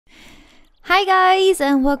Hi guys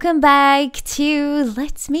and welcome back to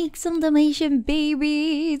Let's Make Some Dalmatian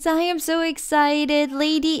Babies. I am so excited.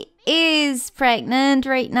 Lady is pregnant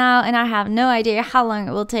right now and I have no idea how long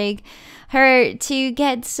it will take her to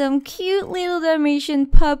get some cute little Dalmatian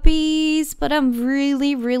puppies, but I'm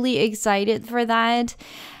really excited for that.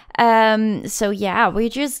 So yeah, we're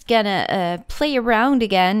just gonna play around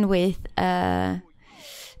again with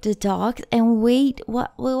the dog and wait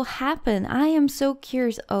what will happen. I am so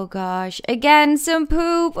curious. Oh gosh, again some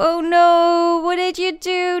poop. Oh no, what did you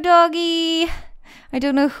do, doggy? I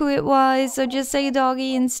don't know who it was, so just say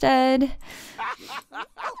doggy instead.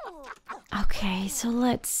 Okay, so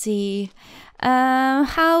let's see.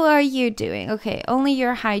 How are you doing? Okay, only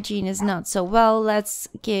your hygiene is not so well. Let's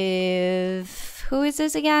give, who is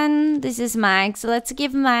this again? This is Max. Let's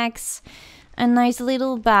give Max a nice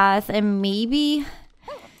little bath, and maybe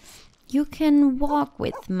you can walk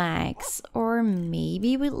with Max, or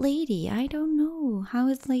maybe with Lady. I don't know. How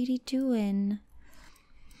is Lady doing?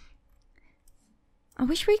 I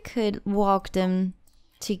wish we could walk them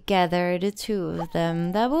together, the two of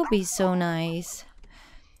them. That would be so nice.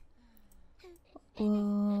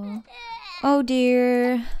 Oh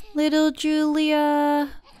dear. Little Julia.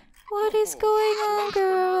 What is going on,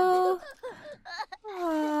 girl?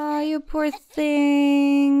 Ah, you poor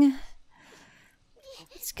thing.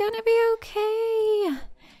 It's gonna be okay.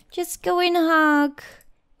 Just go and hug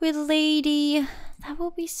with Lady. That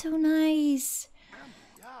will be so nice.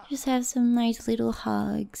 Just have some nice little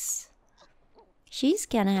hugs. She's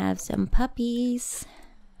gonna have some puppies.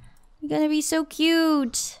 You're gonna be so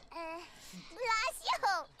cute.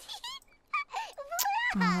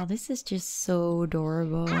 Oh, this is just so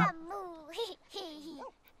adorable.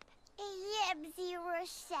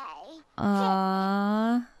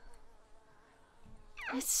 Aww.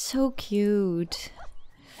 It's so cute.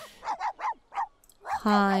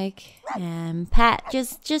 Hug and pat.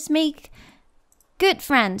 Just make good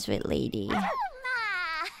friends with Lady.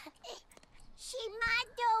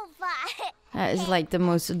 That is like the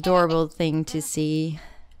most adorable thing to see.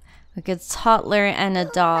 Like a toddler and a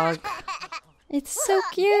dog. It's so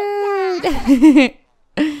cute.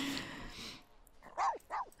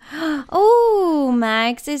 Oh,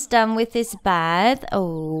 Max is done with his bath.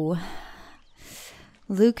 Oh.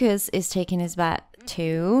 Lucas is taking his bath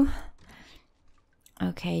too.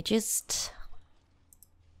 Okay, just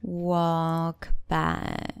walk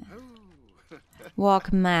back.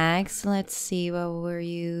 Walk Max. Let's see, where were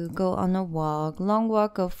you? Go on a walk. Long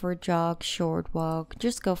walk, go for a jog. Short walk.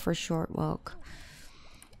 Just go for a short walk.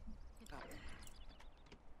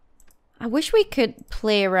 I wish we could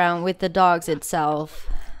play around with the dogs itself.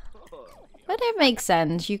 But it makes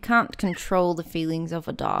sense. You can't control the feelings of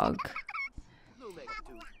a dog.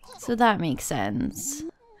 So that makes sense.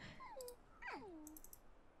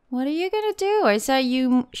 What are you gonna do? I said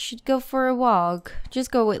you should go for a walk.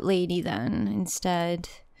 Just go with Lady then instead.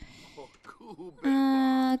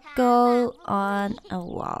 Go on a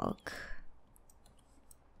walk.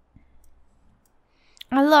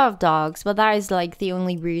 I love dogs, but that is like the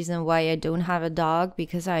only reason why I don't have a dog,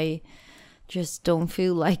 because I just don't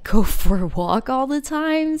feel like go for a walk all the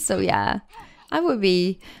time. So yeah, I would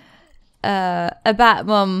be a bad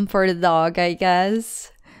mom for the dog, I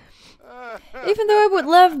guess. Even though I would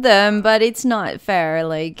love them, but it's not fair.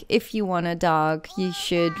 Like, if you want a dog, you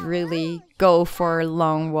should really go for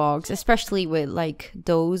long walks, especially with like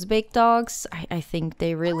those big dogs. I think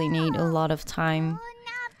they really need a lot of time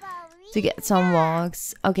to get some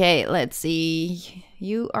walks. Okay, let's see.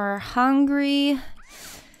 You are hungry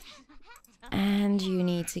and you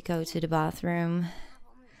need to go to the bathroom.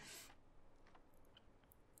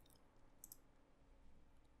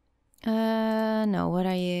 No, what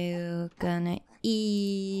are you gonna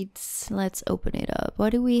eat? Let's open it up. What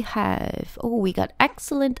do we have? Oh, we got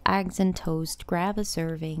excellent eggs and toast. Grab a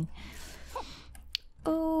serving.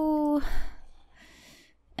 Oh.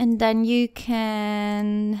 And then you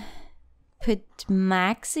can put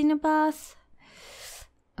Max in a bath.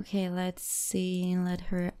 Okay, let's see. Let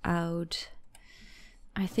her out.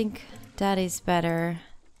 I think that is better.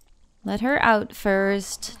 Let her out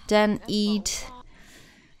first, then eat.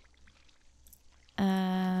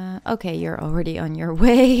 Okay, you're already on your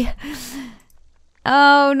way.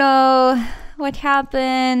 Oh no, what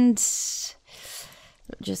happened?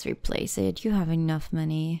 Just replace it. You have enough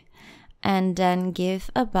money. And then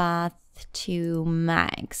give a bath to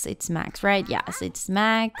Max. It's Max, right? Yes, it's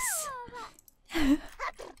Max.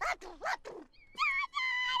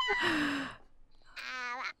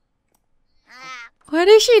 What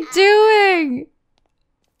is she doing?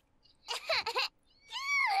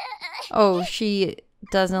 Oh, she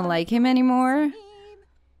doesn't like him anymore?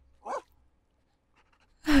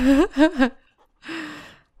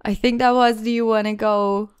 I think that was, do you want to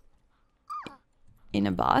go in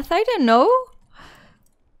a bath? I don't know.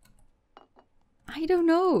 I don't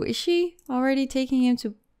know. Is she already taking him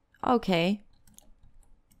to... Okay.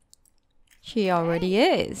 She already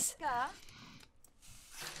is.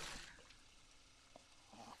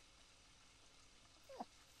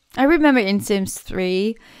 I remember in Sims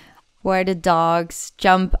 3 where the dogs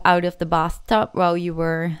jump out of the bathtub while you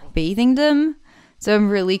were bathing them. So I'm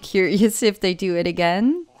really curious if they do it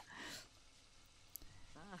again.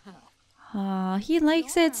 Ah, he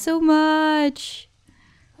likes it so much.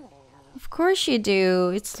 Of course you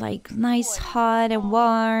do. It's like nice, hot and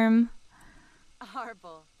warm.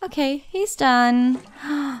 Okay, he's done.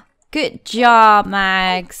 Good job,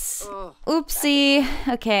 Max. Oopsie.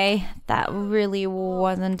 Okay, that really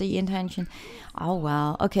wasn't the intention. Oh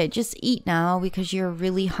well. Okay, just eat now because you're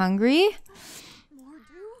really hungry.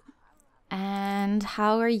 And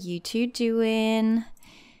how are you two doing?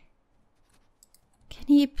 Can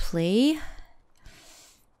he play?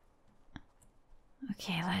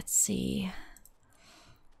 Okay, let's see.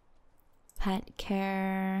 Pet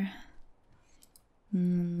care.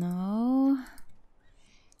 No.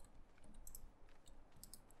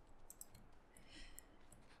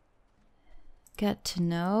 Get to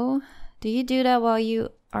know. Do you do that while you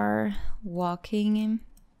are walking him?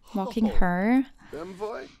 Walking her?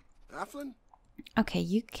 Okay,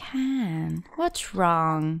 you can. What's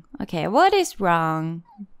wrong? Okay, what is wrong?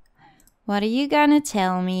 What are you gonna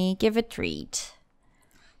tell me? Give a treat.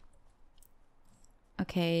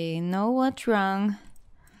 Okay, know what's wrong.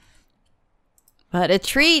 But a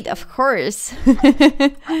treat, of course.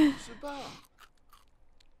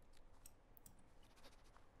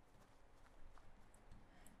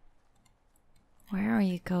 Where are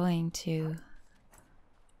you going to?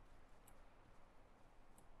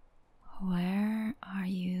 Where are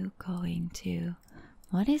you going to?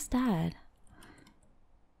 What is that?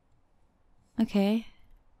 Okay.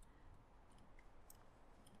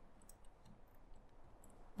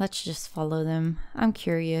 Let's just follow them. I'm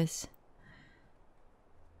curious.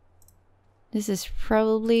 This is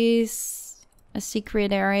probably a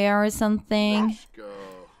secret area or something.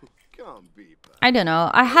 I don't know.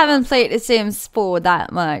 I haven't played The Sims 4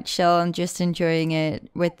 that much, so I'm just enjoying it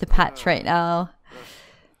with the pets right now.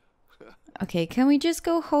 Okay, can we just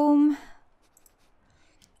go home?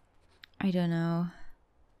 I don't know.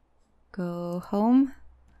 Go home?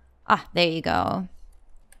 Ah, there you go.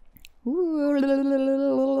 Ooh.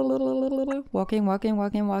 Walking, walking,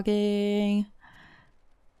 walking, walking.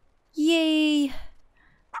 Yay!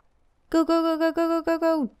 Go, go, go, go, go, go,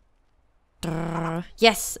 go, go.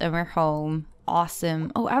 Yes, and we're home.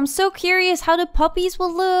 Awesome. Oh, I'm so curious how the puppies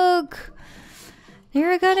will look.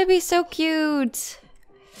 They're gonna be so cute.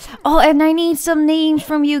 Oh, and I need some names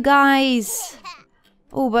from you guys.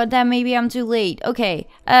 Oh, but then maybe I'm too late. Okay,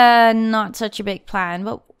 not such a big plan,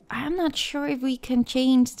 but I'm not sure if we can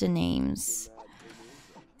change the names.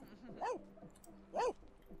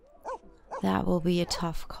 That will be a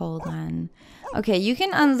tough call then. Okay, you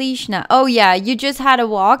can unleash now. Oh yeah, you just had a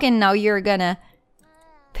walk and now you're gonna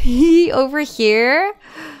pee over here?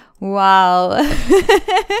 Wow.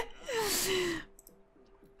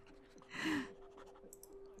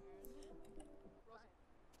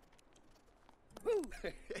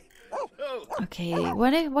 Okay,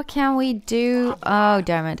 what can we do? Oh,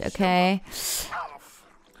 damn it. Okay.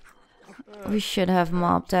 We should have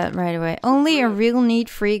mopped that right away. Only a real neat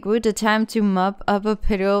freak would attempt to mop up a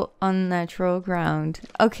puddle on natural ground.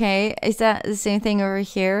 Okay, is that the same thing over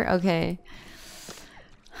here? Okay.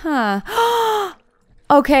 Huh.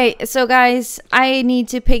 Okay, so guys, I need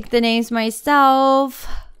to pick the names myself.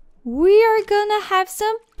 We are gonna have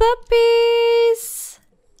some puppies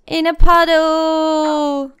in a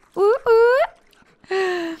puddle. Ooh,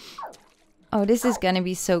 ooh. Oh, this is gonna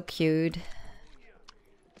be so cute.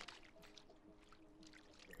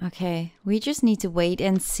 Okay, we just need to wait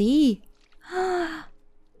and see. We're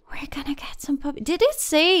gonna get some puppies. Did it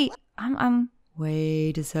say?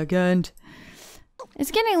 Wait a second. It's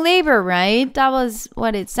getting labor, right? That was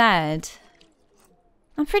what it said.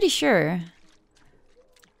 I'm pretty sure.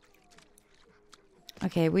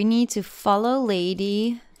 Okay, we need to follow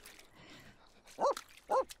Lady.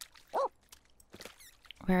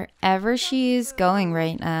 Wherever she is going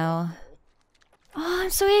right now. Oh, I'm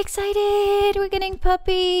so excited! We're getting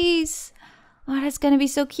puppies! Oh, that's gonna be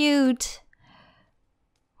so cute.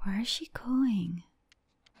 Where is she going?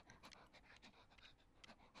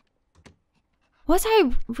 Was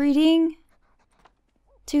I reading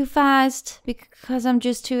too fast because I'm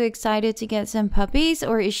just too excited to get some puppies?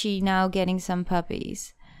 Or is she now getting some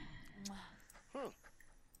puppies?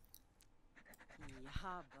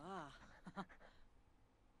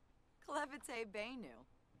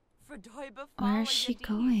 Where is she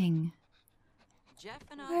going?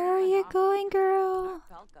 Where are you going, girl?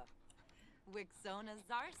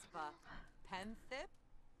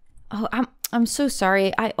 Oh, I'm so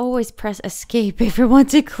sorry. I always press escape if I want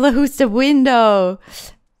to close the window.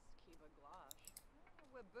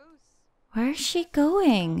 Where is she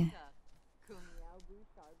going?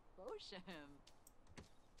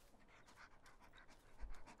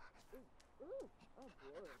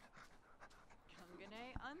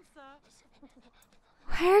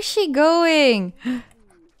 Where is she going?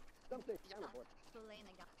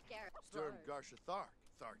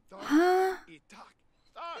 Huh?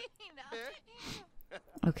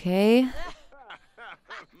 Okay.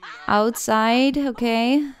 Outside,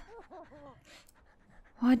 okay.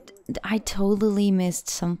 What? I totally missed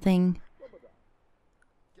something.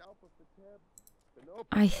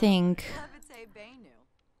 I think.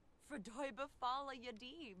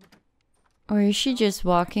 Or is she just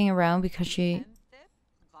walking around because she...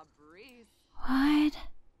 What?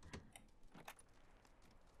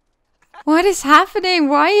 What is happening?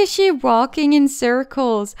 Why is she walking in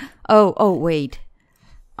circles? Oh, wait.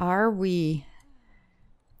 Are we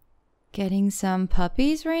getting some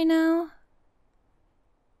puppies right now?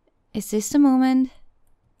 Is this the moment?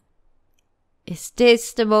 Is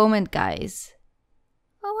this the moment, guys?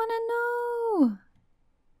 I wanna know.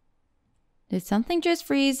 Did something just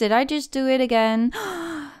freeze? Did I just do it again?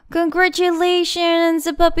 Congratulations!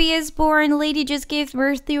 A puppy is born. Lady just gave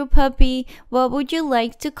birth to a puppy. What would you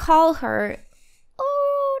like to call her?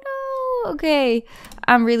 Oh no! Okay.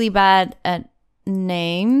 I'm really bad at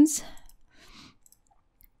names.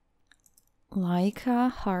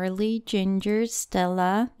 Laika, Harley, Ginger,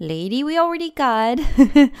 Stella, Lady we already got.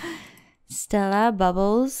 Stella,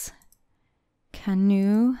 Bubbles,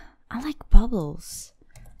 Canoe. I like Bubbles.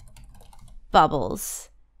 Bubbles.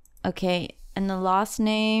 Okay, and the last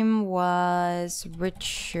name was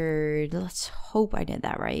Richard. Let's hope I did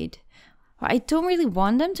that right. I don't really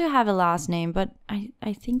want them to have a last name, but I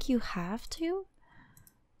think you have to.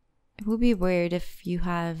 It would be weird if you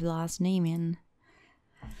have last name in.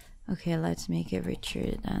 Okay, let's make it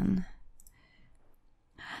Richard then.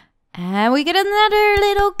 And we get another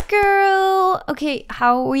little girl. Okay,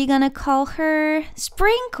 how are we gonna call her?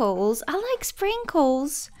 Sprinkles. I like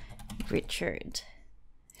Sprinkles. Richard.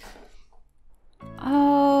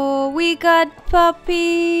 Oh, we got puppies.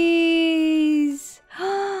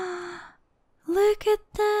 Look at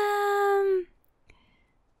them.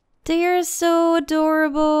 They are so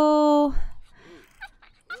adorable.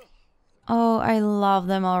 Oh, I love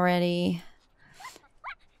them already.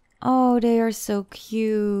 Oh, they are so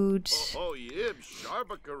cute.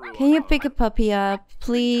 Can you pick a puppy up,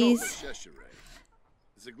 please?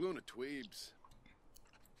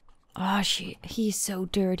 Oh, he's so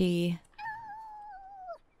dirty.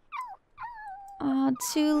 Oh,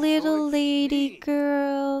 two little lady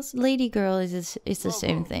girls. Lady girl is the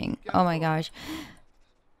same thing. Oh my gosh.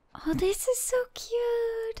 Oh, this is so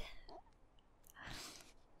cute.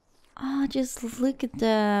 Oh, just look at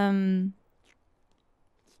them.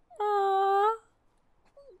 Aww.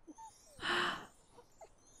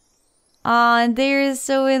 Oh, they're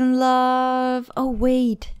so in love. Oh,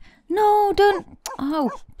 wait. No, don't. Oh,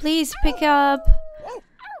 please pick up.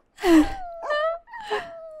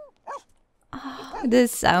 Oh, the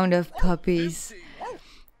sound of puppies.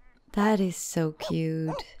 That is so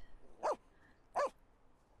cute.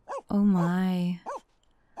 Oh my.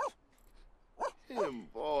 Him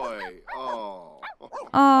boy. Oh.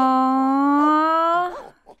 Aww.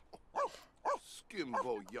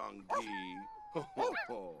 Skimbo youngie.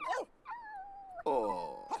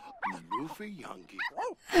 Oh, Luffy youngie.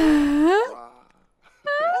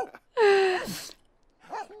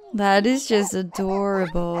 That is just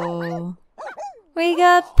adorable. We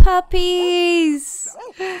got puppies.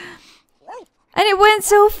 And it went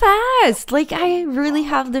so fast. Like, I really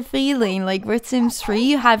have the feeling like with Sims 3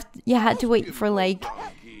 you had to wait for like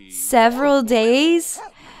several days.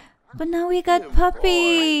 But now we got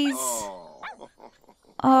puppies.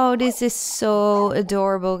 Oh, this is so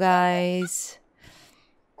adorable, guys.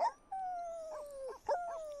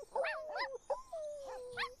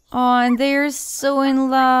 Oh, and they're so in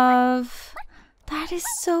love. That is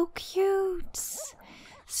so cute.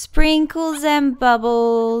 Sprinkles and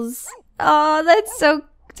Bubbles. Oh, that's so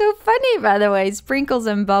funny, by the way. Sprinkles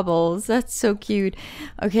and Bubbles. That's so cute.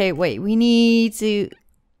 Okay, wait. We need to...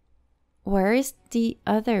 Where is the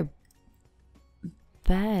other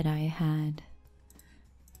bed I had?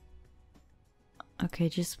 Okay,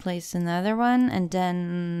 just place another one and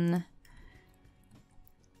then...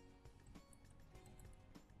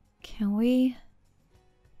 Can we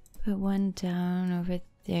Put one down over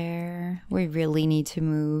there. We really need to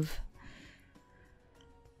move.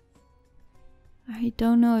 I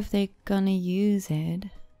don't know if they're gonna use it.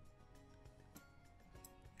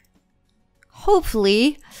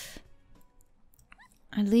 Hopefully.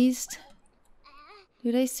 At least.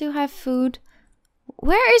 Do they still have food?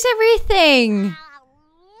 Where is everything?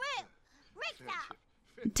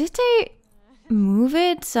 Did they move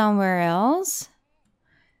it somewhere else?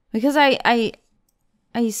 Because I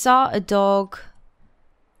saw a dog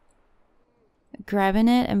grabbing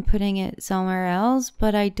it and putting it somewhere else,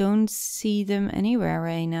 but I don't see them anywhere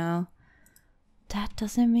right now. That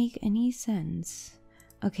doesn't make any sense.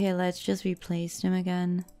 Okay, let's just replace them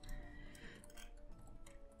again.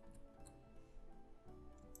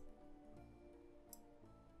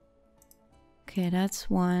 Okay, that's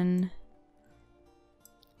 1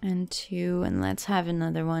 and 2, and let's have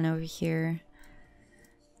another one over here.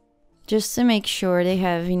 Just to make sure they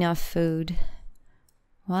have enough food.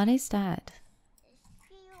 What is that?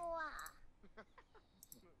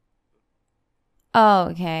 Oh,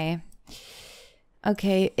 okay.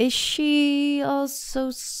 Okay, is she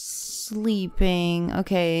also sleeping?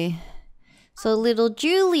 Okay. So little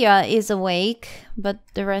Julia is awake, but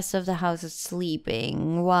the rest of the house is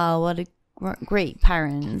sleeping. Wow, what a great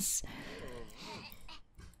parents.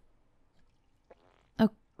 Oh.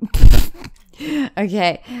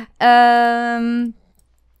 Okay.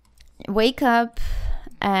 Wake up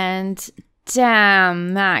and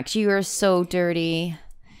damn, Max, you are so dirty.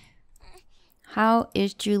 How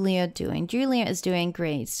is Julia doing? Julia is doing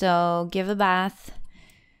great. So give a bath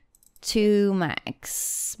to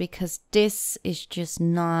Max because this is just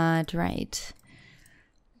not right.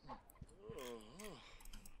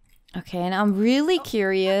 Okay, and I'm really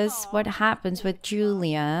curious what happens with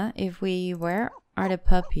Julia if we... Where are the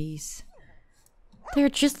puppies? They're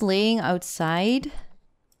just laying outside.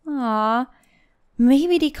 Aww.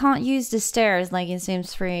 Maybe they can't use the stairs like in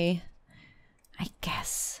Sims 3. I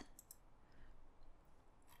guess.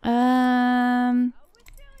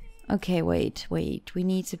 Okay, wait. We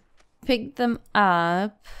need to pick them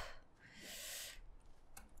up.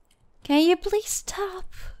 Can you please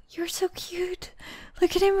stop? You're so cute.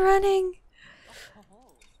 Look at him running.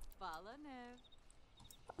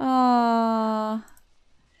 Aww.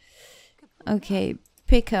 Okay,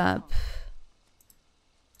 pick up.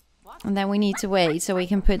 And then we need to wait so we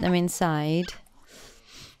can put them inside.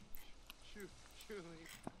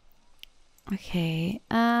 Okay,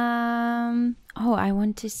 oh, I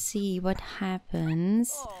want to see what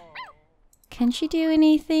happens. Can she do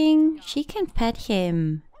anything? She can pet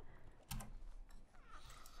him.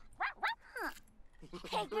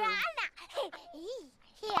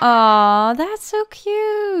 Aw, that's so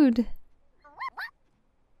cute.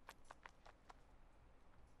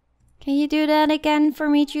 Can you do that again for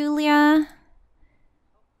me, Julia?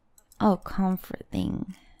 Oh,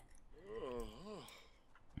 comforting.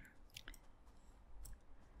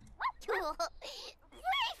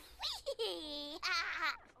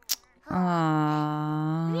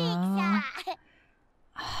 Aww.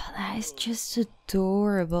 Oh, that is just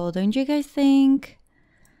adorable, don't you guys think?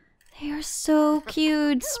 They are so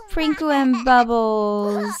cute, Sprinkle and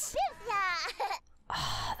Bubbles.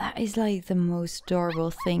 Oh, that is like the most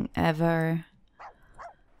adorable thing ever.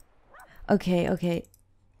 Okay.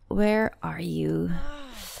 Where are you?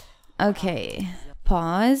 Okay,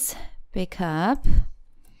 pause, pick up.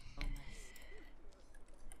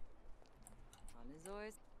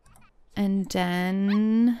 And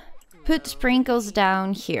then put Sprinkles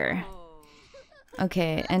down here.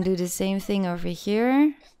 Okay, and do the same thing over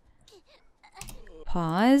here.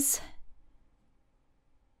 Pause.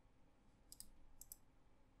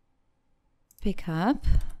 Pick up.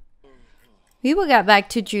 We will get back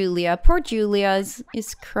to Julia. Poor Julia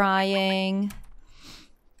is crying.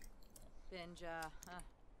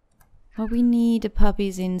 But we need the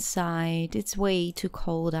puppies inside. It's way too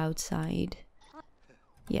cold outside.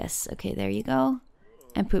 Yes, okay, there you go.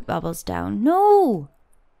 And put Bubbles down. No!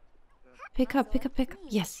 Pick up.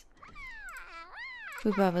 Yes.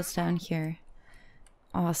 Put Bubbles down here.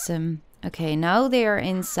 Awesome. Okay, now they are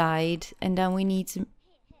inside. And then we need to...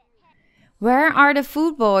 Where are the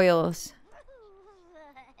food boils?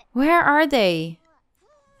 Where are they?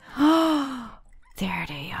 Oh, there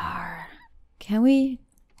they are. Can we...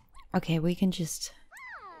 Okay, we can just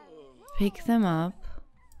pick them up.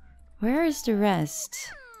 Where is the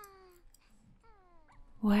rest?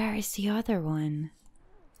 Where is the other one?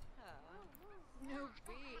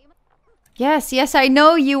 Yes, I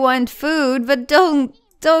know you want food, but don't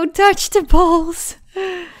touch the bowls.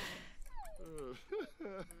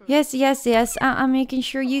 Yes, yes, yes. I'm making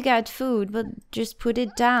sure you got food, but just put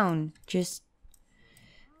it down. Just...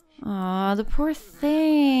 Aw, the poor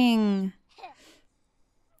thing.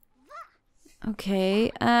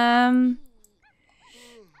 Okay,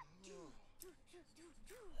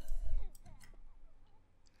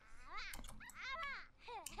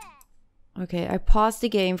 okay, I paused the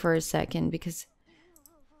game for a second because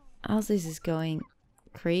else this is going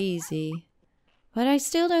crazy. But I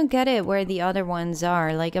still don't get it where the other ones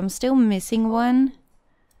are. Like, I'm still missing one.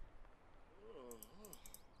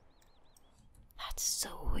 That's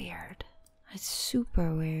so weird. That's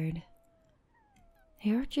super weird.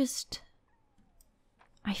 They're just...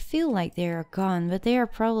 I feel like they are gone, but they are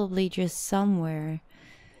probably just somewhere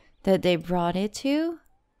that they brought it to.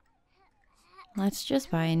 Let's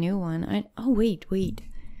just buy a new one. Oh, wait.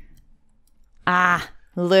 Ah,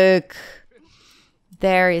 look.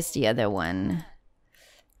 There is the other one.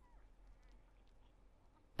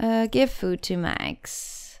 Give food to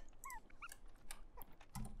Max.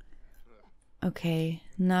 Okay,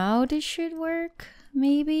 now this should work,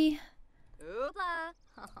 maybe?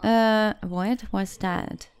 What was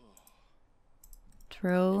that?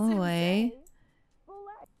 Throw away.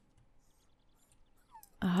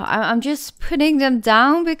 I'm just putting them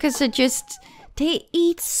down because they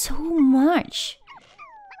eat so much.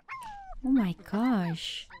 Oh my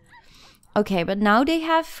gosh. Okay, but now they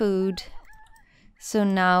have food. So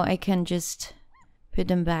now I can just put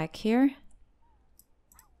them back here.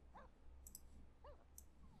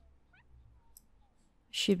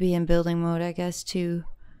 Should be in building mode, I guess, to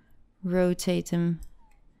rotate them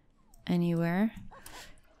anywhere.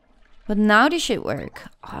 But now they should work.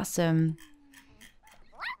 Awesome.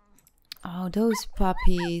 Oh, those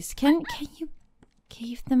puppies. Can you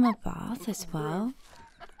give them a bath as well?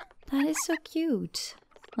 That is so cute.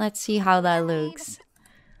 Let's see how that looks.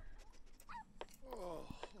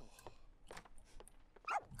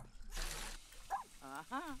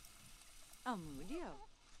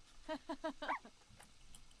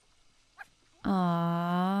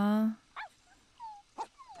 Aww.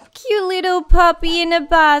 Cute little puppy in a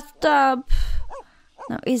bathtub.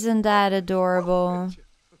 Now, isn't that adorable?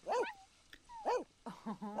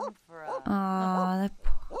 Aww, that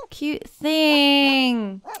cute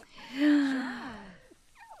thing.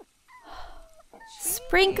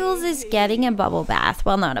 Sprinkles is getting a bubble bath.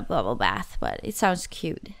 Well, not a bubble bath, but it sounds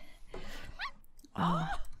cute. Oh.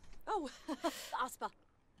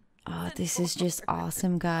 Oh, this is just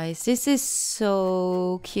awesome, guys. This is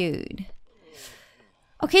so cute.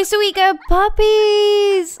 Okay, so we got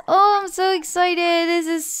puppies. Oh, I'm so excited. This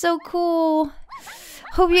is so cool.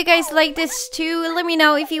 Hope you guys like this too. Let me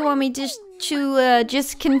know if you want me to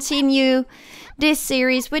just continue this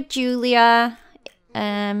series with Julia.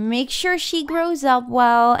 Make sure she grows up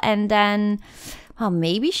well, and then, well,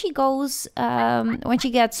 maybe she goes, when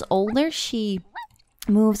she gets older, she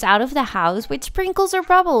moves out of the house with Sprinkles or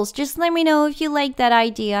Bubbles. Just let me know if you like that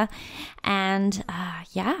idea. And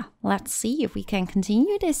yeah, let's see if we can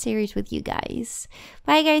continue this series with you guys.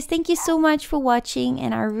 Bye guys, thank you so much for watching,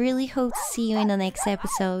 and I really hope to see you in the next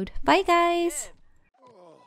episode. Bye guys.